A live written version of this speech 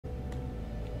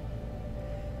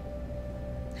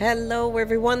Hello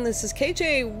everyone, this is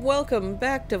KJ. Welcome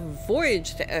back to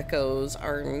Voyage to Echoes,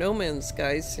 our No Man's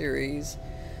Sky series.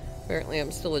 Apparently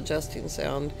I'm still adjusting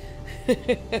sound.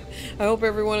 I hope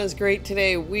everyone is great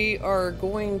today. We are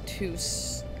going to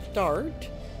start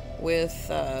with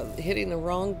hitting the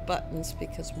wrong buttons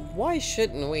because why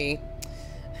shouldn't we?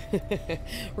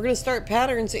 We're going to start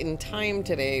patterns in time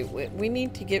today. We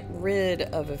need to get rid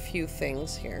of a few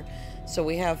things here. So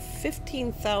we have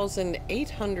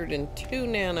 15,802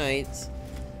 nanites.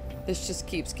 This just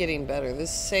keeps getting better.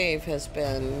 This save has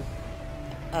been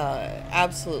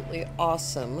absolutely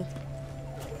awesome.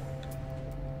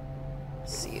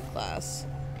 C class.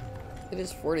 It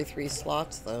is 43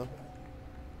 slots though.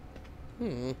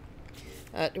 Do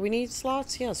we need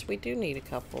slots? Yes, we do need a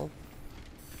couple.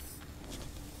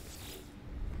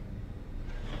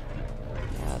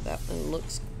 That one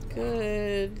looks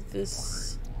good.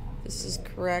 This is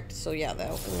correct. So yeah,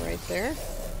 that one right there.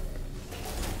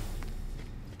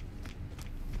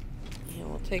 And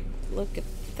we'll take a look at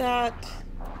that.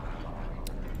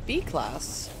 B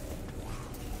class.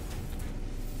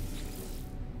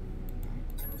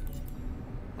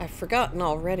 I've forgotten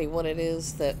already what it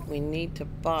is that we need to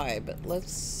buy, but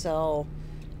let's sell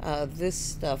this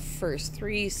stuff first.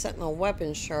 3 Sentinel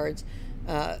weapon shards.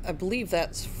 I believe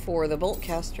that's for the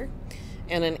Boltcaster.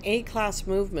 And an A-class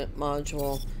movement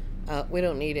module. We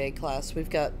don't need A-class. We've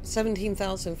got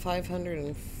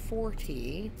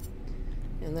 17,540.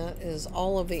 And that is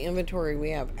all of the inventory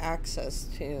we have access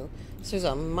to. So there's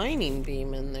a mining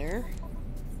beam in there.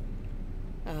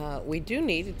 We do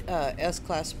need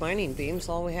S-class mining beams.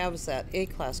 All we have is that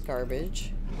A-class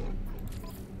garbage.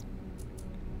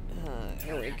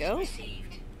 Here we go.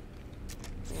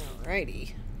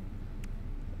 Alrighty.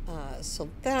 So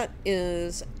that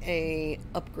is a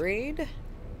upgrade.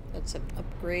 That's an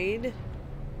upgrade.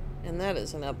 And that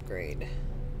is an upgrade.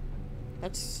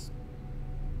 That's...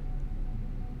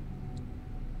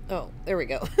 Oh, there we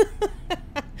go.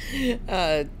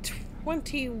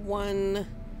 2111.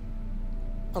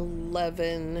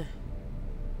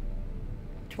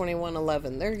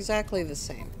 2111. They're exactly the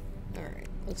same. Alright,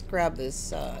 let's grab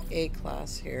this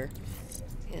A-class here.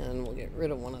 And we'll get rid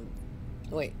of one of...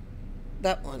 Wait.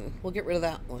 That one. We'll get rid of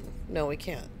that one. No, we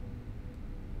can't.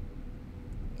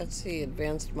 That's the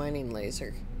advanced mining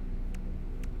laser.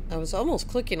 I was almost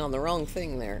clicking on the wrong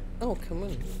thing there. Oh, come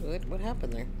on. What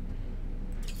happened there?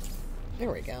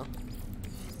 There we go.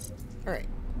 Alright.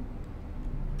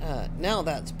 Now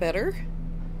that's better.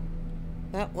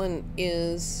 That one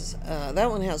is...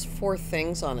 that one has 4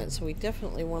 things on it, so we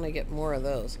definitely want to get more of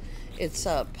those. It's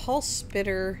a pulse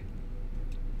spitter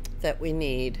that we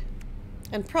need.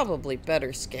 And probably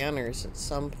better scanners at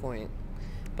some point.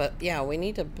 But yeah, we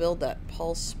need to build that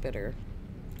pulse spitter.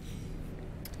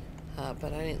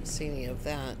 But I didn't see any of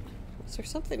that. Is there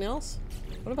something else?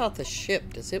 What about the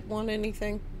ship? Does it want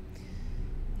anything?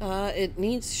 It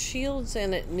needs shields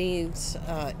and it needs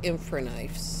infra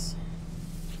knives.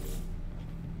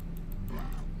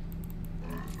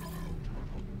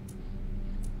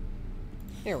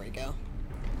 There we go.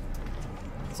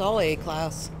 It's all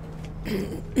A-class.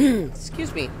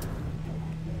 Excuse me.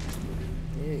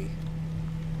 Hey.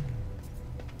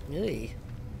 Hey.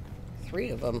 3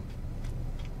 of them.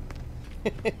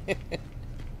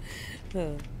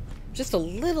 Just a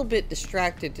little bit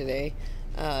distracted today.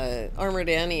 Armored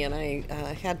Annie and I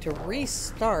had to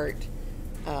restart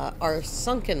our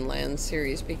Sunken Land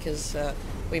series because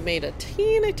we made a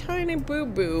teeny tiny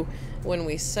boo-boo when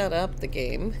we set up the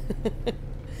game.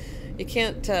 You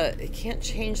can't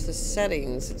change the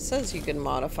settings. It says you can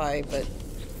modify, but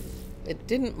it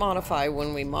didn't modify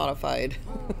when we modified.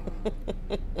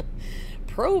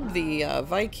 Probe the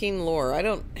Vykeen lore. I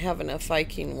don't have enough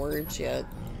Vykeen words yet.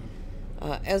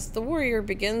 As the warrior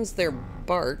begins their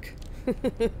bark,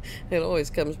 it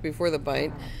always comes before the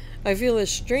bite, I feel a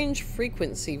strange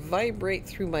frequency vibrate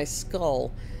through my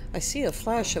skull. I see a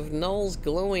flash of Null's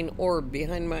glowing orb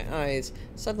behind my eyes.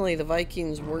 Suddenly the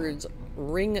Viking's words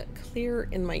ring clear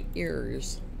in my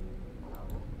ears.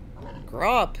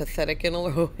 Graw, pathetic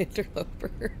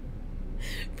interloper.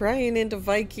 Prying into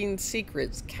Vykeen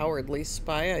secrets, cowardly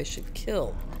spy I should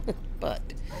kill.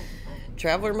 But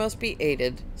traveler must be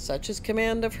aided. Such is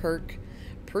command of Herc.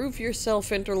 Prove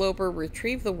yourself, interloper.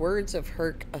 Retrieve the words of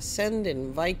Herc. Ascend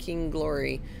in Vykeen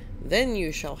glory. Then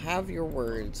you shall have your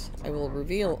words. I will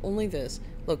reveal only this.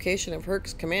 Location of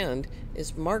Herc's command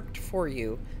is marked for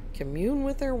you. Commune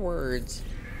with their words.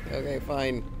 Okay,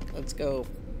 fine. Let's go.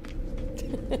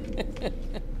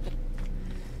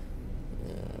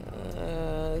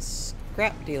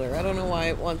 Scrap dealer. I don't know why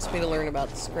it wants me to learn about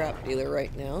the scrap dealer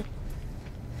right now.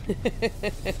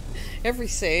 Every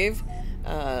save,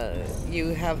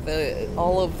 You have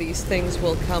all of these things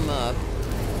will come up.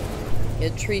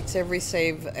 It treats every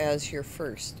save as your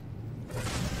first,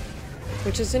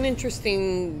 which is an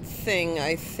interesting thing.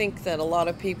 I think that a lot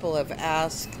of people have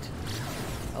asked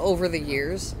over the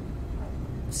years,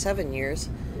 7 years,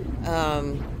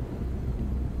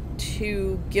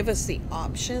 to give us the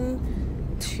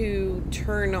option to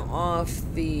turn off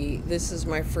the "this is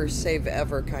my first save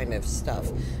ever" kind of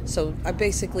stuff. So I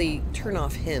basically turn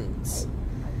off hints.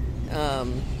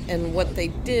 And what they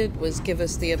did was give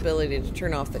us the ability to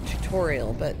turn off the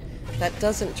tutorial, but that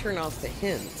doesn't turn off the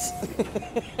hints.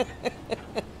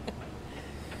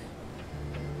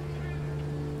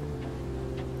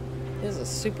 This is a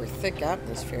super thick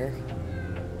atmosphere.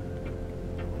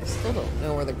 I still don't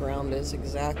know where the ground is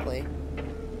exactly.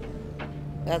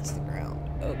 That's the ground.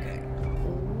 Okay.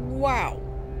 Wow.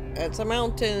 That's a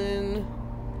mountain.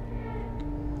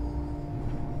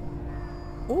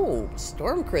 Ooh,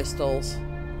 storm crystals.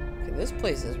 Okay, this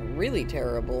place is really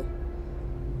terrible.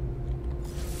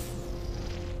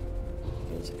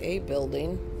 There's a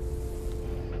building.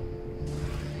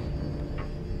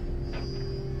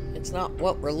 It's not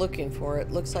what we're looking for.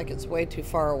 It looks like it's way too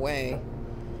far away.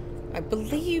 I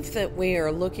believe that we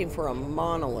are looking for a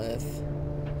monolith.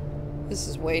 This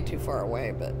is way too far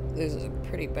away, but there's a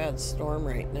pretty bad storm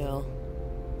right now.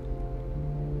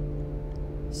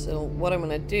 So what I'm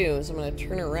going to do is I'm going to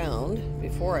turn around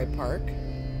before I park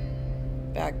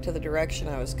back to the direction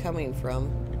I was coming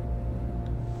from.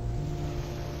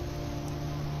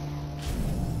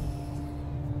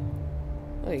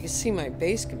 Oh, you can see my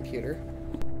base computer.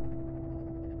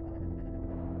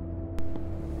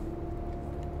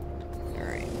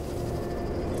 Alright.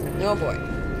 Oh boy.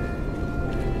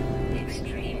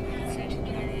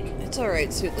 It's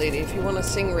alright, Suit Lady. If you want to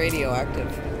sing Radioactive,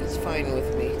 it's fine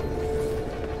with me.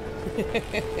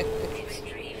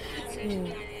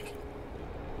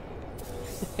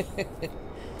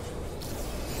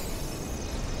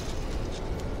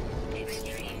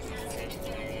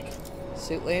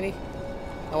 Suit Lady,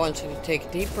 I want you to take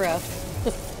a deep breath.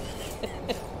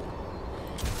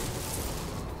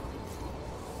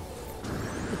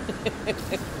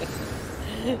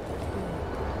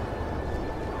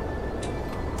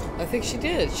 I think she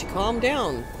did. She calmed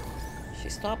down. She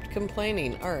stopped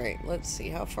complaining. Alright, let's see.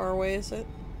 How far away is it?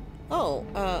 Oh,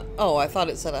 I thought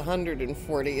it said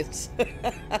 140. It's,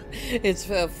 it's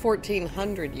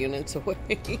 1,400 units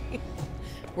away.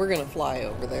 We're gonna fly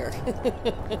over there.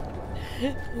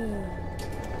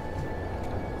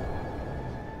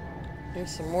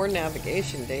 There's some more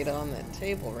navigation data on that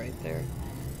table right there.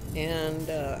 And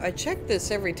I check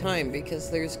this every time because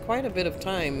there's quite a bit of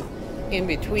time in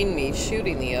between me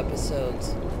shooting the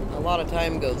episodes. A lot of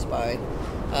time goes by.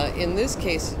 In this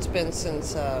case, it's been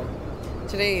since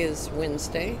today is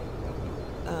Wednesday,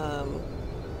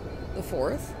 the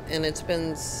 4th, and it's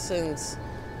been since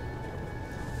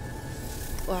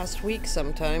last week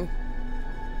sometime.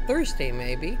 Thursday,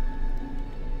 maybe.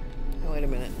 Oh, wait a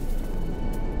minute.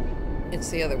 It's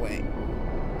the other way.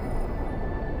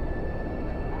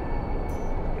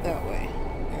 That way.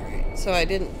 Alright, so I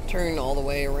didn't turn all the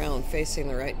way around facing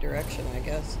the right direction, I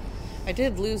guess. I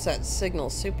did lose that signal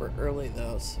super early,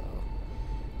 though, so...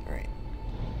 Alright.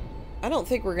 I don't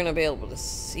think we're going to be able to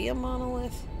see a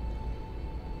monolith.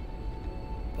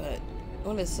 But,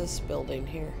 what is this building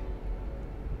here?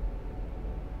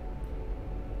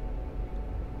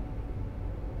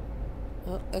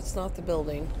 Oh, that's not the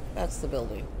building. That's the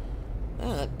building.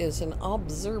 That is an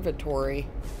observatory.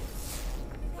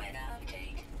 Weather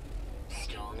update.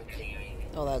 Storm clearing.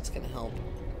 Oh, that's going to help.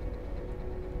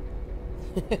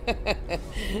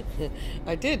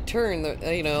 I did turn the,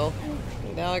 you know,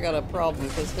 now I got a problem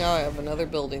because now I have another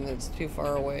building that's too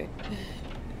far away.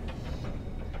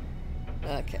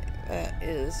 Okay, that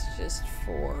is just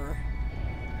for...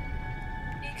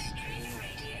 Extreme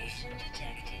radiation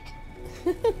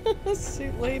detected.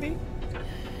 Suit Lady.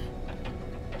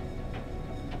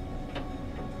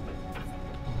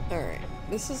 Alright,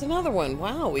 this is another one.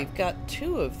 Wow, we've got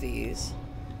 2 of these.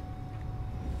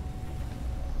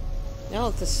 Now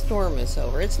that the storm is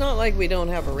over, it's not like we don't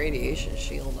have a radiation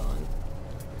shield on.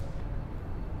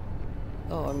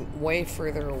 Oh, I'm way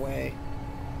further away.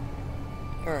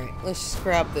 Alright, let's just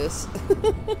grab this.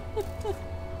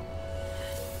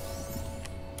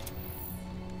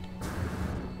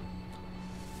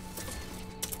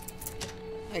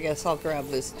 I guess I'll grab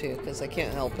this too, because I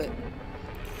can't help it.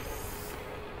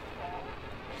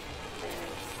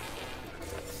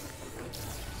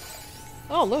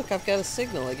 Oh, look, I've got a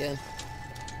signal again.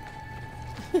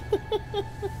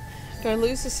 Do I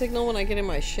lose the signal when I get in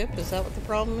my ship? Is that what the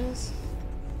problem is?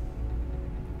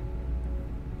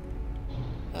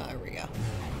 we go.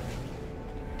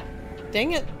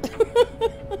 Dang it.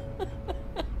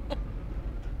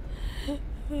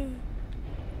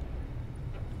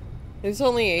 There's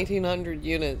only 1,800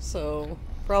 units, so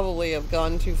probably I've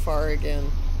gone too far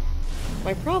again.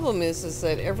 My problem is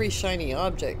that every shiny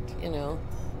object, you know.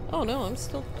 Oh no, I'm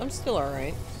still all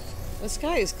right. The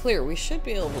sky is clear. We should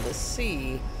be able to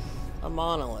see a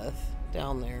monolith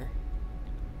down there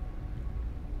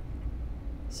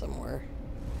somewhere.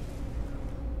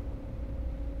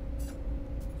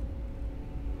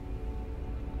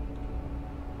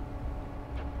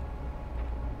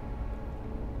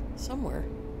 Somewhere.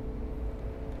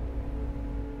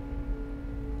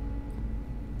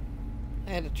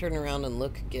 I had to turn around and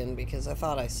look again because I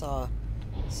thought I saw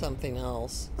something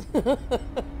else.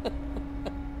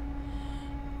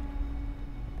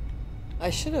 I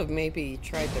should have maybe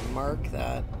tried to mark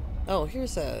that. Oh,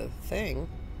 here's a thing.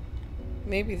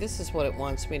 Maybe this is what it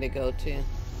wants me to go to.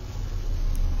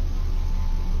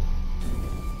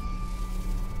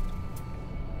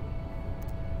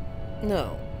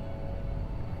 No.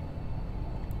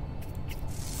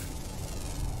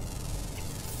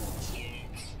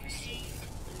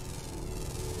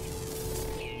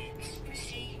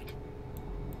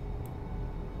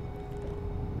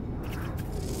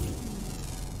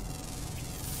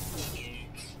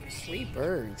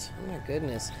 Birds. Oh my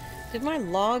goodness. Did my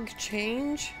log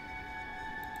change?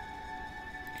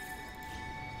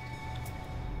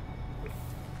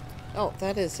 Oh,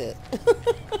 that is it.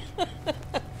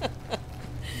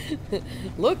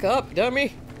 Look up,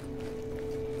 dummy.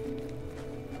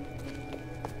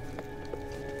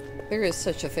 There is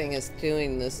such a thing as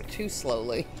doing this too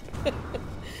slowly.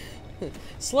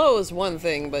 Slow is one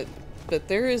thing, but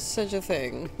there is such a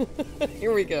thing.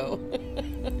 Here we go.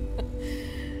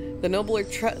 The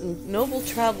noble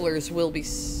travelers will be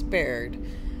spared.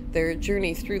 Their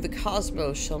journey through the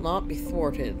cosmos shall not be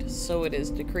thwarted, so it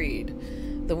is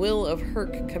decreed. The will of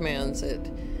Herc commands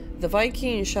it. The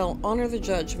Vykeen shall honor the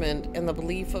judgment and the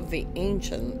belief of the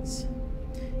ancients.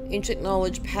 Ancient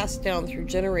knowledge passed down through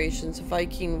generations of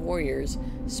Vykeen warriors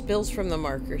spills from the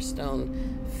marker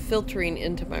stone, filtering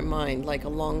into my mind like a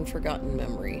long-forgotten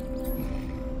memory.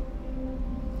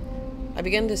 I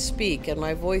begin to speak, and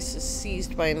my voice is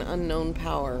seized by an unknown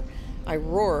power. I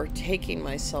roar, taking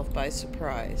myself by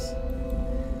surprise.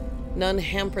 None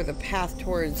hamper the path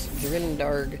towards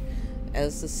Drindarg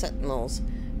as the sentinels.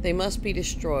 They must be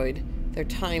destroyed. Their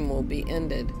time will be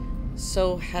ended.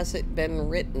 So has it been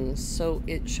written, so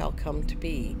it shall come to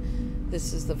be.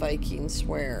 This is the Vykeen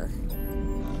swear.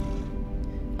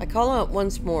 I call out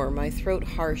once more, my throat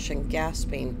harsh and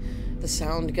gasping, the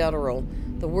sound guttural.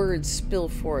 The words spill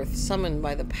forth, summoned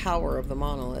by the power of the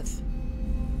monolith.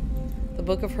 The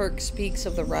Book of Herc speaks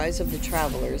of the rise of the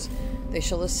travelers. They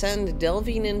shall ascend,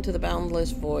 delving into the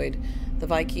boundless void. The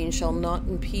Vykeen shall not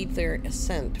impede their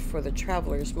ascent, for the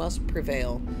travelers must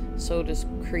prevail. So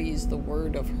decrees the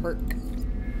word of Herc.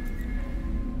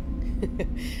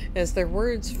 As their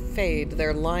words fade,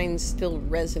 their lines still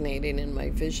resonating in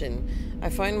my vision, I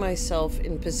find myself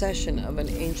in possession of an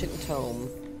ancient tome.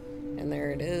 And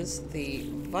there it is, the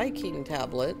Vykeen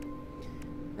tablet,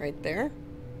 right there.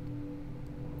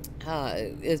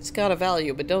 It's got a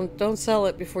value, but don't sell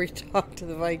it before you talk to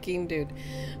the Vykeen dude.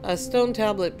 A stone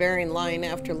tablet bearing line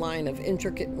after line of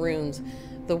intricate runes.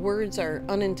 The words are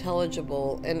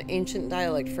unintelligible, an ancient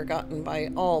dialect forgotten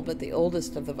by all but the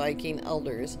oldest of the Vykeen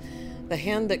elders. The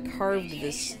hand that carved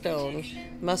this stone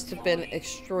must have been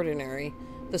extraordinary.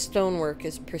 The stonework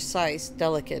is precise,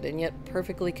 delicate, and yet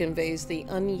perfectly conveys the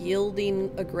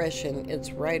unyielding aggression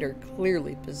its writer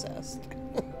clearly possessed.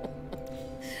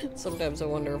 Sometimes I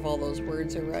wonder if all those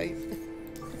words are right.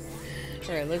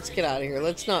 Alright, let's get out of here.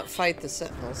 Let's not fight the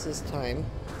sentinels this time.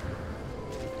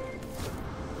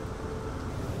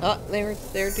 Oh, they're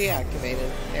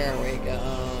deactivated. There we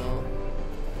go.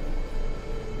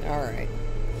 Alright.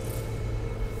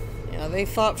 Yeah, they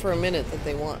thought for a minute that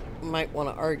they might want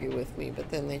to argue with me, but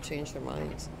then they changed their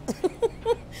minds.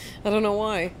 I don't know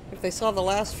why. If they saw the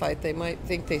last fight, they might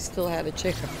think they still had a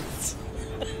chance.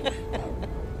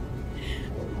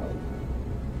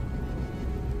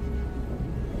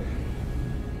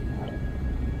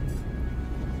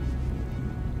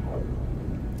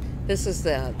 This is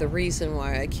the reason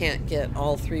why I can't get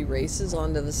all 3 races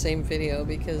onto the same video,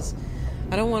 because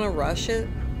I don't want to rush it.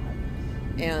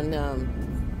 And,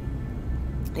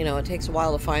 you know, it takes a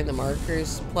while to find the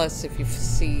markers. Plus, if you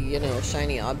see, you know,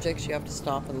 shiny objects, you have to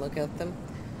stop and look at them.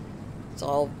 It's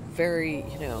all very,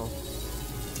 you know,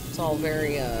 it's all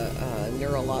very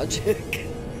neurologic.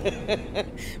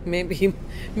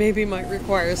 maybe might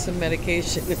require some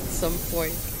medication at some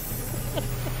point.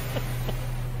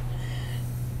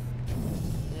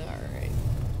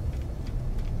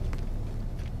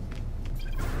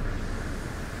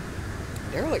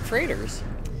 freighters.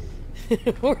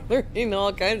 We're learning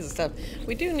all kinds of stuff.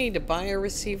 We do need to buy a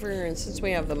receiver, and since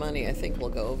we have the money, I think we'll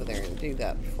go over there and do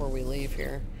that before we leave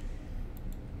here.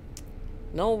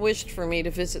 Null wished for me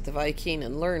to visit the Vykeen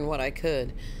and learn what I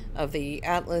could of the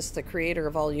Atlas, the creator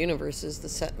of all universes, the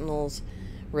Sentinels,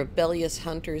 rebellious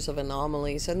hunters of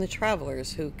anomalies, and the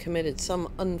travelers who committed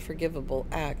some unforgivable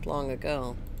act long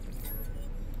ago.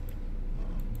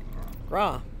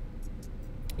 Ra,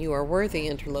 you are worthy,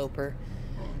 interloper.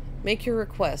 Make your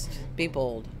request. Be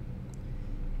bold.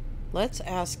 Let's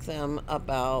ask them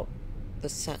about the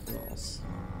Sentinels.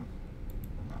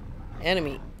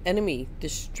 Enemy,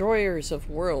 destroyers of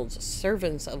worlds,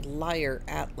 servants of liar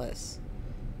Atlas.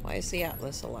 Why is the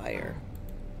Atlas a liar?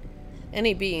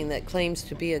 Any being that claims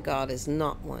to be a god is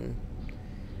not one.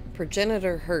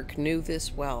 Progenitor Herc knew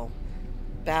this well.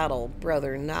 Battle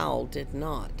brother Nal did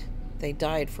not. They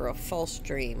died for a false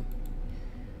dream.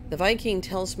 The Vykeen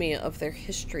tells me of their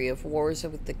history of wars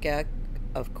with the Gek,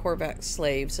 of Korvax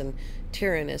slaves and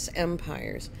tyrannous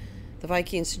empires. The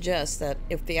Vykeen suggests that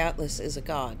if the Atlas is a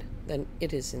god, then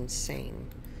it is insane.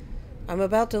 I'm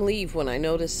about to leave when I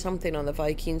notice something on the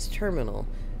Vykeen's terminal.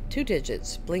 2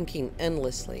 digits blinking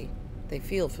endlessly. They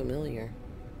feel familiar.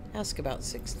 Ask about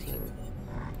 16.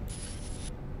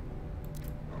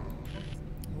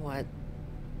 What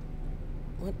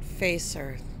face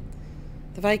are...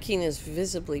 The Vykeen is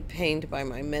visibly pained by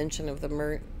my mention of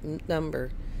the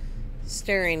number,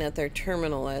 staring at their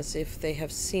terminal as if they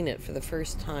have seen it for the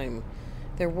first time.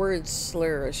 Their words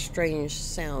slur a strange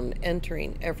sound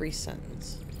entering every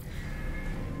sentence.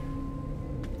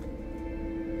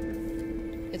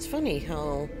 It's funny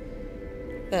how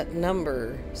that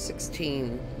number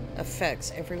 16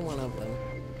 affects every one of them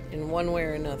in one way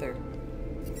or another.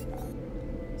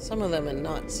 Some of them in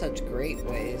not such great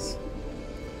ways.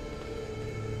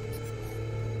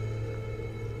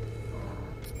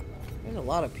 There's a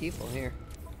lot of people here.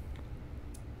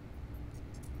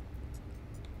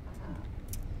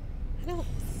 I don't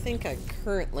think I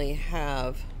currently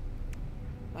have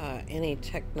any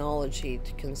technology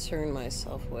to concern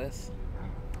myself with.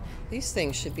 These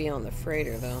things should be on the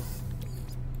freighter, though.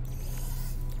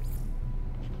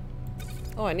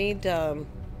 Oh, I need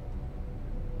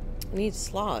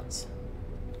slots.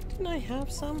 Didn't I have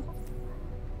some?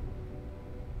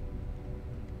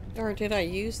 Or did I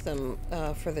use them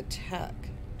for the tech?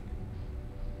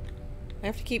 I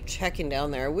have to keep checking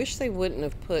down there. I wish they wouldn't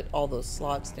have put all those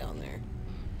slots down there.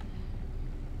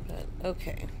 But,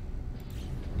 okay.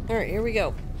 Alright, here we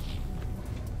go.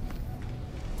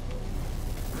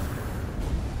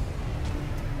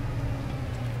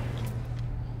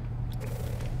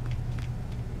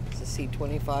 It's a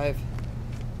C-25.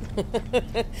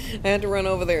 I had to run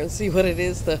over there and see what it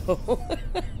is, though.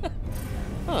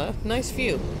 Oh, nice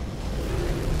view.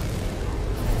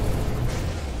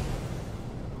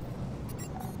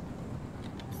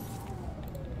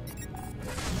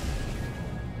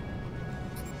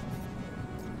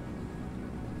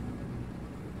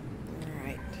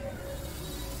 Alright.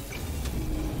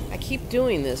 I keep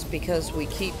doing this because we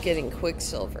keep getting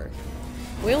Quicksilver.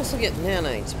 We also get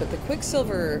nanites, but the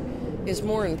Quicksilver is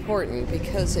more important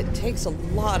because it takes a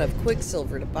lot of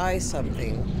Quicksilver to buy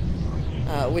something.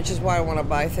 Which is why I want to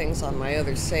buy things on my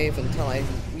other save until I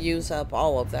use up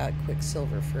all of that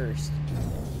Quicksilver first.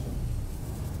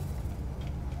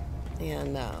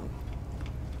 And I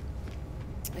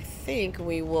think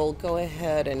we will go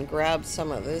ahead and grab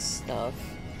some of this stuff.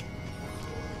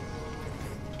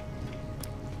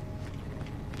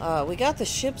 We got the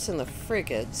ships and the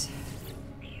frigates.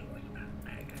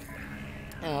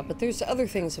 But there's other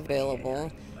things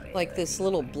available. Like this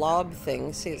little blob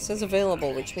thing. See, it says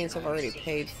available, which means I've already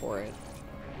paid for it.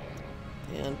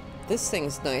 And this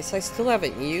thing's nice. I still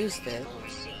haven't used it.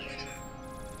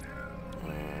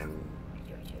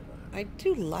 I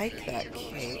do like that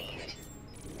cape.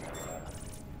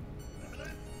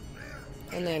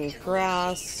 And then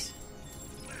grass.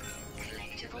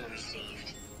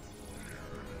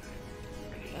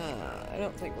 I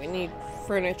don't think we need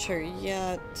furniture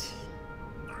yet.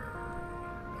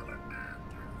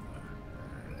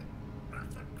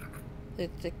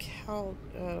 The cow,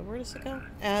 where does it go?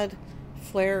 Add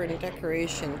flair and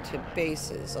decoration to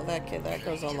bases. Oh, that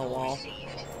goes on the wall.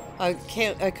 I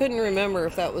couldn't remember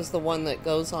if that was the one that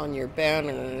goes on your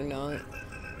banner or not.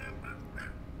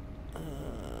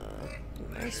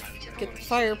 Nice. Get the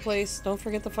fireplace. Don't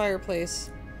forget the fireplace.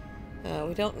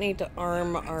 We don't need to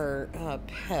arm our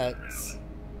pets.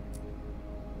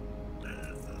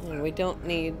 And we don't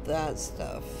need that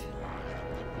stuff.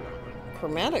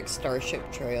 Chromatic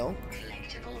Starship Trail.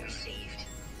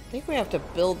 I think we have to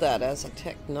build that as a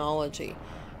technology.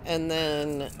 And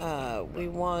then we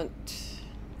want...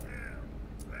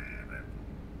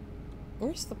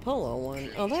 Where's the polo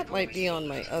one? Oh, that might be on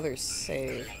my other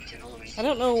save. I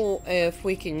don't know if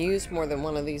we can use more than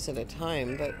one of these at a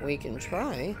time, but we can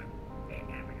try.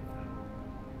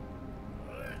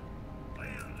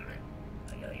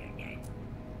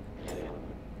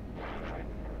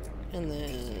 And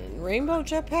then rainbow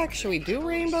jetpack. Should we do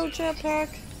rainbow jetpack?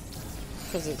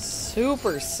 Because it's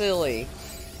super silly.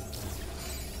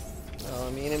 Well,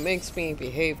 I mean, it makes me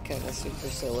behave kind of super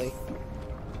silly.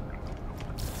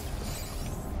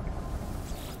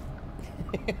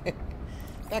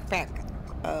 Backpack.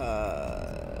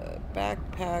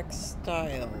 Backpack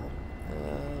style.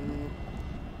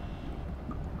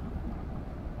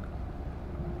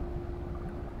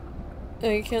 No,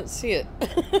 you can't see it.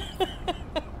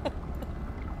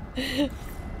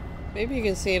 Maybe you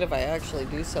can see it if I actually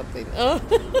do something. Oh.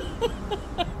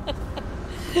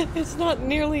 It's not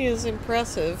nearly as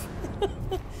impressive.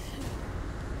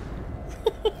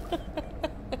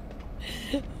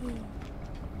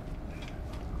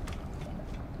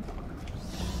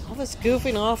 All this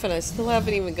goofing off and I still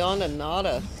haven't even gone to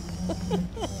Nada.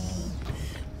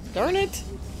 Darn it!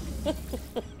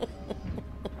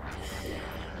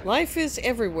 Life is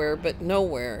everywhere but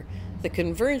nowhere. The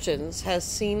Convergence has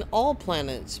seen all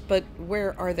planets, but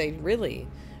where are they really?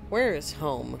 Where is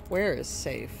home? Where is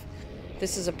safe?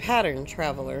 This is a pattern,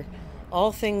 traveler.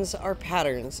 All things are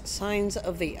patterns, signs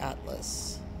of the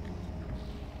Atlas.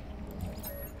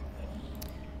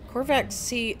 Korvax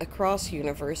see across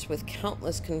universe with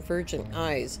countless convergent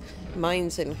eyes,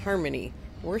 minds in harmony,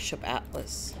 worship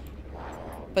Atlas.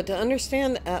 But to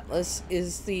understand Atlas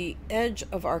is the edge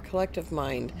of our collective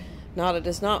mind. Nada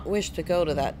does not wish to go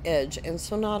to that edge, and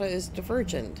so Nada is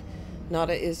divergent.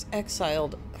 Nada is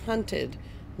exiled, hunted,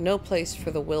 no place for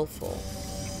the willful.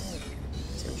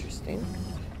 That's interesting.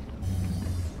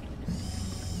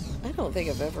 I don't think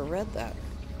I've ever read that.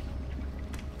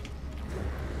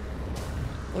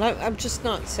 And I'm just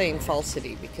not saying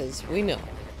falsity, because we know.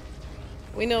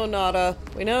 We know, Nada.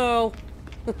 We know!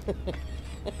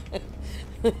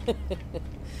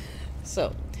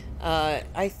 So,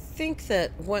 I think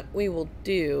that what we will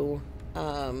do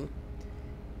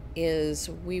is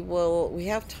we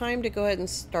have time to go ahead and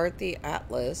start the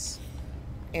Atlas,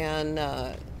 and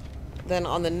then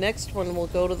on the next one we'll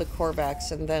go to the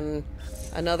Korvax and then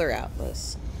another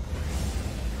Atlas.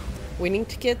 We need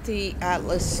to get the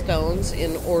Atlas stones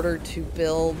in order to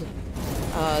build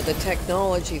the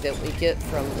technology that we get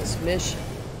from this mission.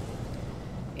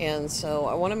 And so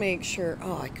I want to make sure...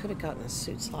 Oh, I could have gotten a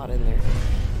suit slot in there.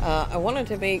 I wanted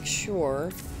to make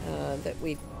sure that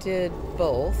we did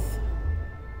both.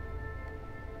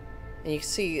 And you can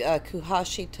see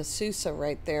Kuhashi Tasusa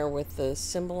right there with the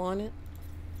symbol on it.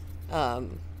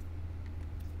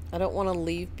 I don't want to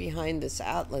leave behind this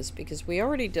Atlas because we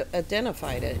already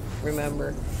identified it,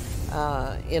 remember,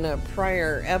 in a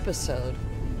prior episode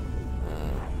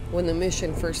when the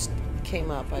mission first came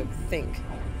up, I think.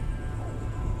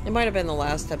 It might have been the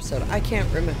last episode. I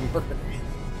can't remember.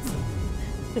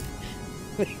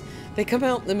 They come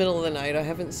out in the middle of the night. I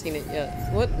haven't seen it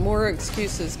yet. What more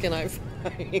excuses can I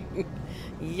find?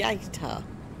 Yaita.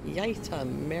 Yaita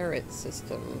merit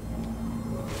system.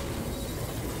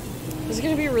 It's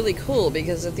going to be really cool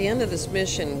because at the end of this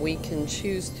mission we can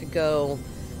choose to go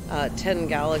 10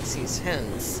 galaxies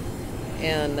hence.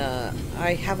 And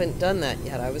I haven't done that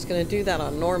yet. I was going to do that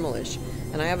on normalish.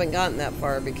 And I haven't gotten that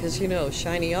far because, you know,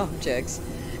 shiny objects.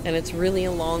 And it's really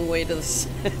a long way to the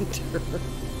center.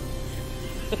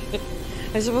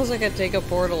 I suppose I could take a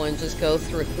portal and just go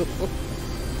through.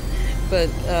 But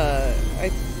I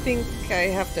think I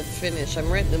have to finish. I'm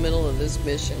right in the middle of this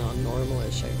mission on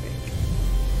normalish, I think.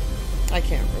 I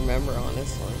can't remember,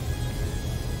 honestly.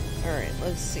 Alright,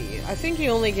 let's see. I think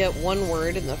you only get one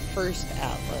word in the first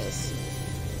Atlas.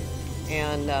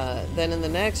 And then in the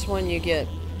next one you get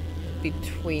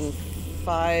between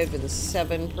 5 and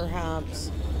 7 perhaps.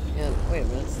 And wait a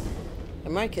minute, I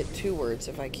might get 2 words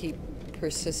if I keep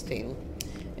persisting.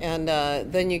 And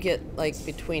then you get like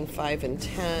between 5 and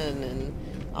 10, and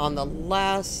on the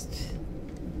last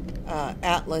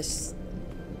Atlas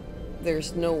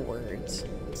there's no words.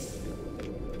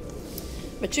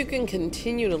 But you can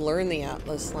continue to learn the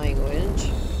Atlas language.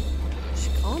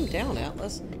 Just calm down,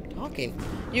 Atlas. Talking.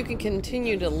 You can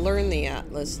continue to learn the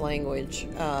Atlas language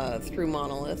through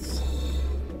monoliths.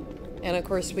 And of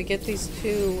course we get these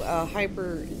 2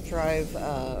 hyperdrive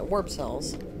warp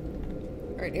cells.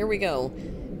 Alright, here we go.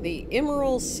 The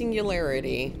Emerald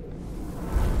Singularity.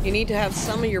 You need to have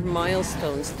some of your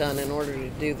milestones done in order to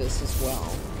do this as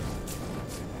well.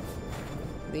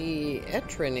 The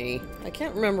Etriny. I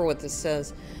can't remember what this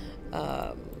says.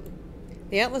 The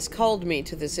Atlas called me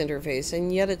to this interface,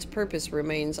 and yet its purpose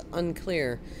remains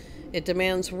unclear. It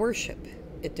demands worship.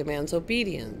 It demands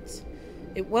obedience.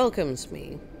 It welcomes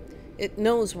me. It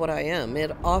knows what I am.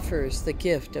 It offers the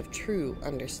gift of true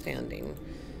understanding.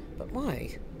 But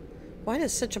why? Why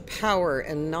does such a power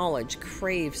and knowledge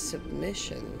crave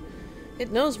submission?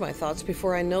 It knows my thoughts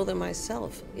before I know them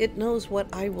myself. It knows what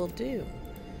I will do.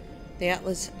 The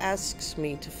Atlas asks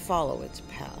me to follow its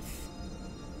path.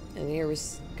 And here we've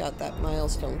got that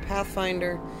milestone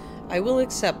Pathfinder. I will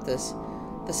accept this.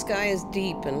 The sky is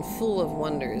deep and full of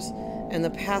wonders, and the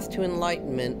path to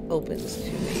enlightenment opens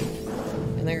to me.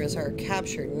 And there is our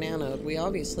captured nanode. We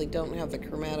obviously don't have the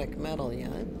chromatic metal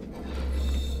yet.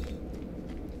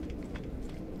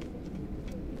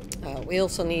 We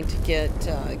also need to get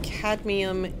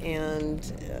cadmium and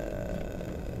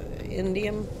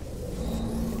indium,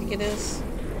 I think it is.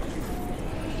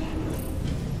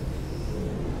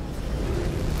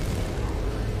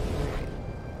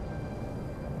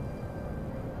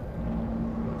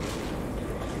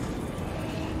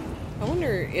 I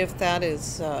wonder if that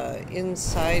is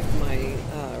inside my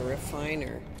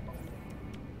refiner.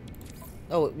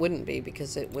 Oh, it wouldn't be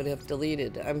because it would have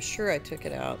deleted. I'm sure I took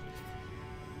it out.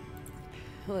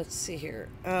 Let's see here.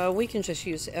 We can just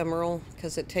use emerald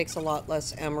because it takes a lot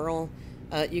less emerald.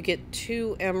 You get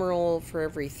 2 emerald for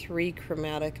every 3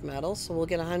 chromatic metals, so we'll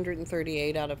get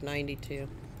 138 out of 92.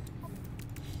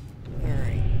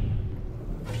 Alright.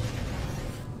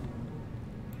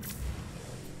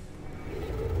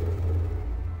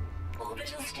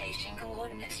 Orbital station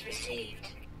coordinates received.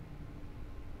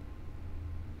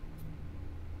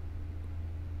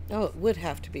 Oh, it would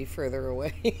have to be further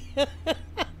away.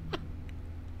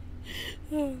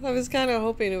 I was kind of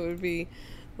hoping it would be,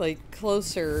 like,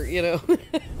 closer, you know,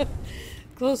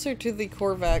 closer to the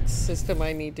Korvax system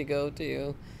I need to go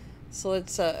to. So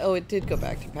let's, oh, it did go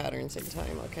back to patterns in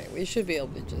time. Okay, we should be able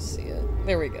to just see it.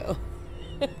 There we go.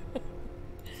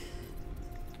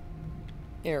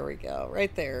 There we go,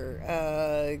 right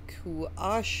there.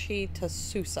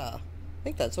 Kuashitasusa. I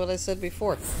think that's what I said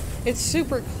before. It's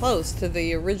super close to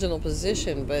the original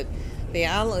position, but the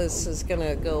Atlas is going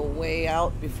to go way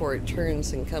out before it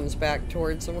turns and comes back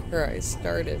towards where I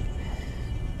started.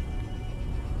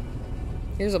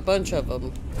 Here's a bunch of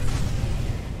them.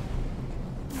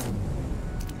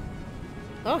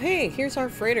 Oh, hey, here's our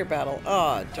freighter battle.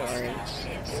 Oh, darn.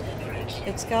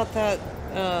 It's got that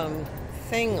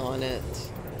thing on it.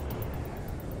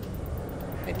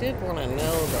 I did want to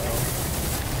know, though.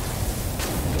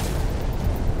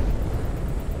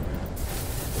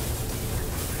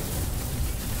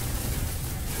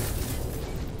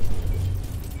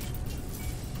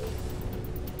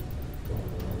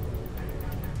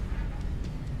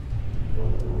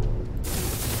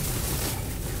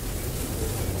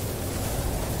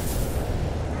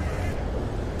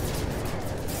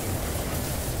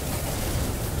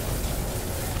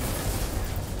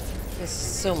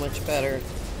 So much better.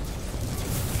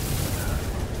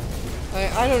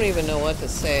 I don't even know what to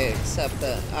say except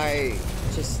that I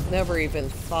just never even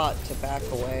thought to back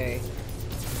away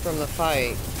from the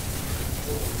fight.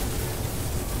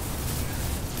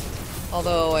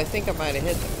 Although I think I might have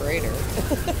hit the freighter.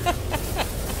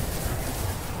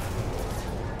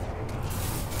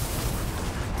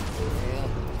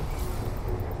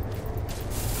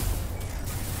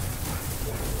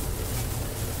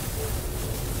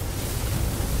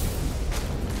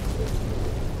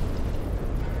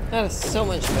 That is so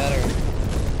much better.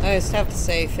 I just have to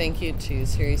say thank you to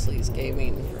Seriously's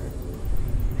Gaming for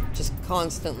just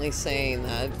constantly saying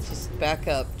that. Just back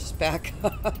up, just back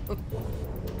up.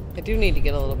 I do need to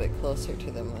get a little bit closer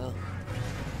to them though.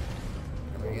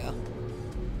 There we go.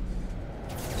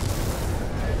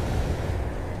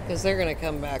 Because they're going to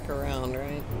come back around,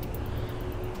 right?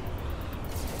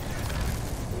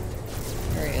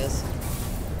 There he is.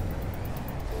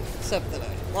 Except that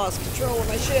I lost control of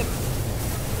my ship.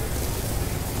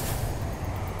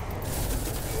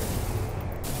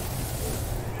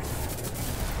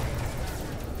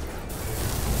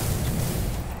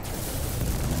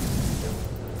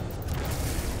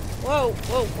 Whoa,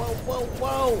 whoa, whoa, whoa,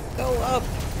 whoa! Go up!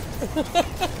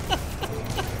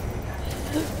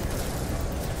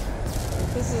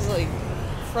 This is like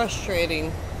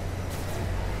frustrating.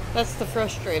 That's the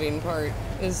frustrating part,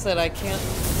 is that I can't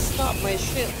stop my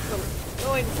ship from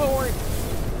going forward.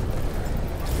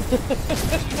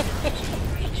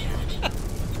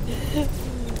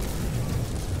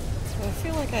 I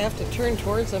feel like I have to turn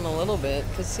towards him a little bit,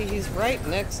 because see, he's right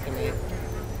next to me.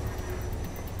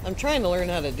 I'm trying to learn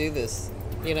how to do this,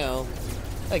 you know,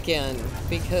 again,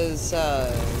 because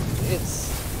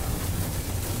it's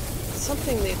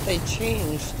something that they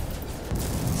changed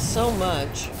so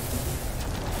much.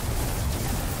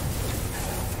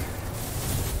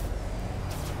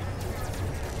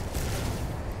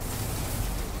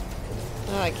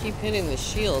 Oh, I keep hitting the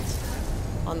shields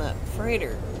on that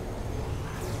freighter.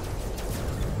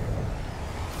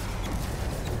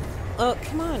 Oh,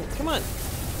 come on, come on.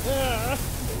 Ugh.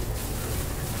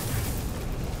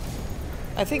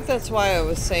 I think that's why I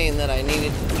was saying that I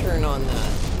needed to turn on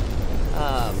that,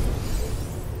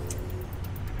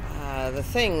 the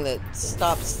thing that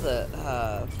stops the,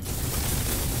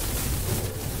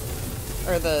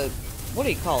 or the, what do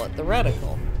you call it? The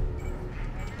reticle.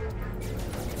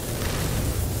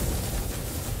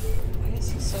 Why is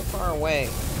he so far away?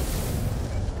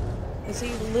 Is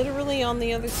he literally on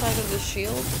the other side of the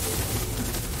shield?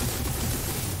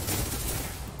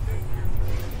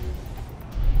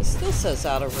 It still says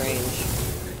out of range.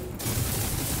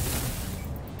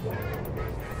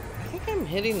 I think I'm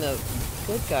hitting the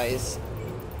good guys.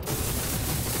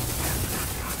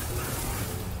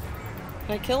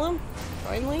 Can I kill him?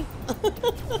 Finally?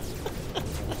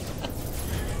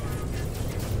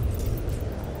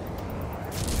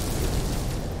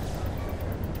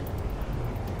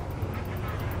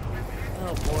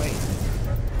 Oh boy.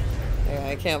 Yeah,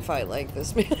 I can't fight like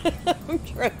this, man. I'm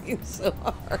trying so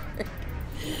hard.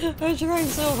 I'm trying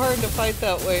so hard to fight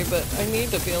that way, but I need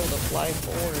to be able to fly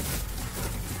forward.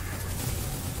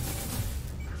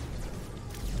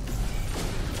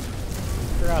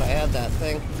 Forgot I had that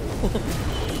thing.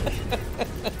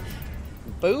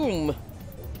 Boom!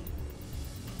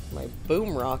 My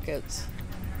boom rockets.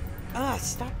 Ah,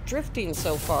 stop drifting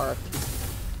so far.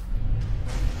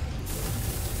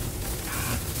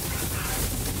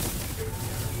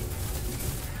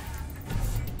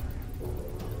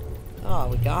 Oh,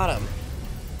 we got him.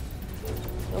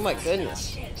 Oh my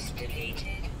goodness.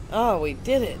 Oh, we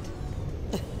did it.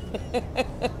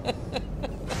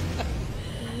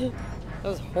 That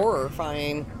was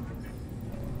horrifying.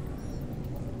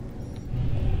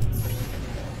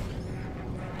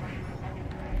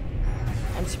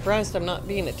 I'm surprised I'm not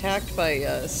being attacked by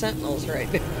sentinels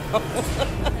right now.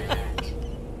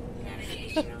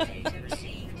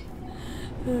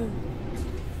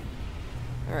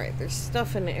 Alright, there's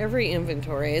stuff in every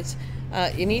inventory. It's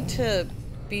you need to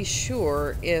be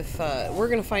sure if we're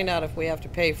going to find out if we have to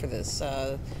pay for this.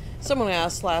 Someone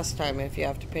asked last time if you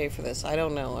have to pay for this. I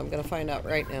don't know. I'm going to find out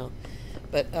right now.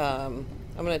 But I'm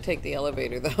going to take the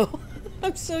elevator, though.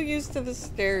 I'm so used to the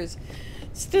stairs.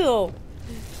 Still.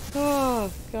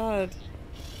 Oh, God.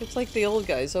 It's like the old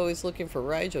guys always looking for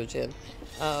Raijogen.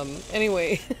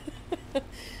 Anyway.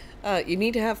 You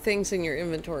need to have things in your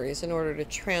inventories in order to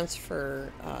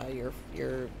transfer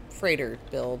your freighter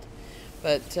build.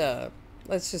 But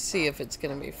let's just see if it's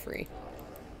going to be free.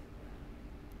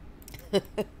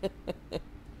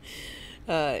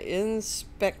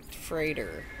 Inspect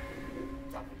freighter.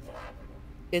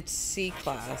 It's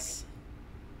C-class.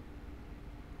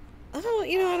 I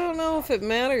don't know if it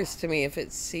matters to me if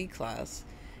it's C-class.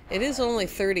 It is only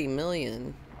 30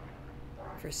 million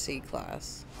for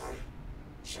C-class.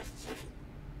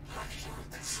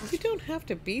 You don't have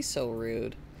to be so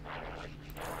rude.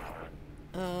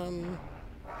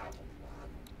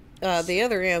 The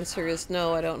other answer is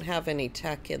no, I don't have any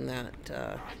tech in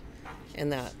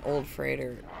that old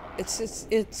freighter.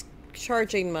 It's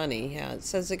charging money. Yeah, it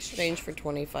says exchange for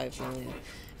 25 million.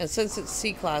 And since it's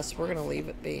C-class, we're gonna leave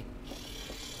it be.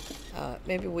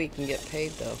 Maybe we can get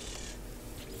paid though.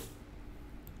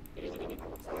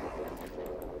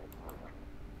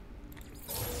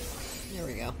 There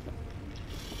we go.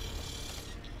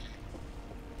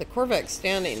 The Corvette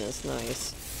standing is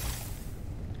nice.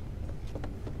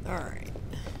 Alright.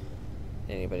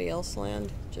 Anybody else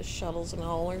land? Just shuttles and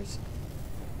haulers?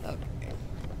 Okay.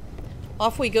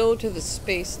 Off we go to the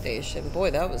space station. Boy,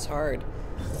 that was hard.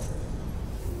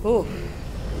 Ooh.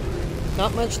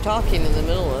 Not much talking in the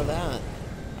middle of that.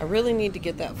 I really need to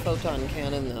get that photon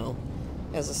cannon, though,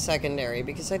 as a secondary,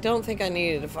 because I don't think I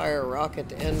needed to fire a rocket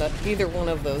to end up either one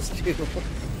of those two.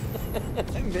 I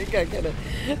think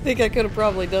I could have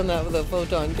probably done that with a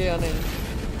photon cannon.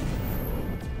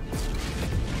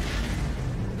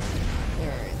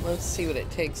 Alright, let's see what it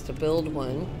takes to build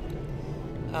one.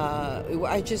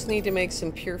 I just need to make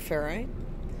some pure ferrite,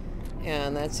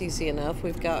 and that's easy enough.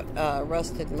 We've got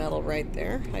rusted metal right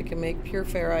there. I can make pure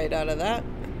ferrite out of that.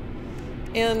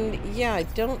 And yeah, I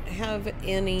don't have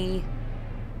any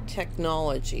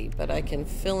technology, but I can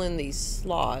fill in these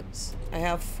slots. I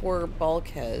have 4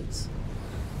 bulkheads,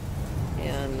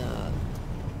 and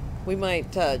we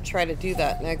might try to do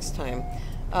that next time.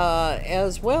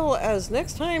 As well as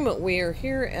next time we are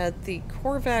here at the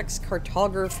Vykeen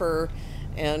Cartographer,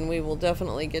 and we will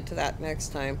definitely get to that next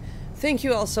time. Thank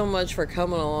you all so much for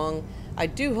coming along. I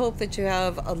do hope that you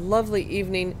have a lovely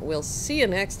evening. We'll see you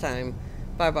next time.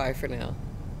 Bye-bye for now.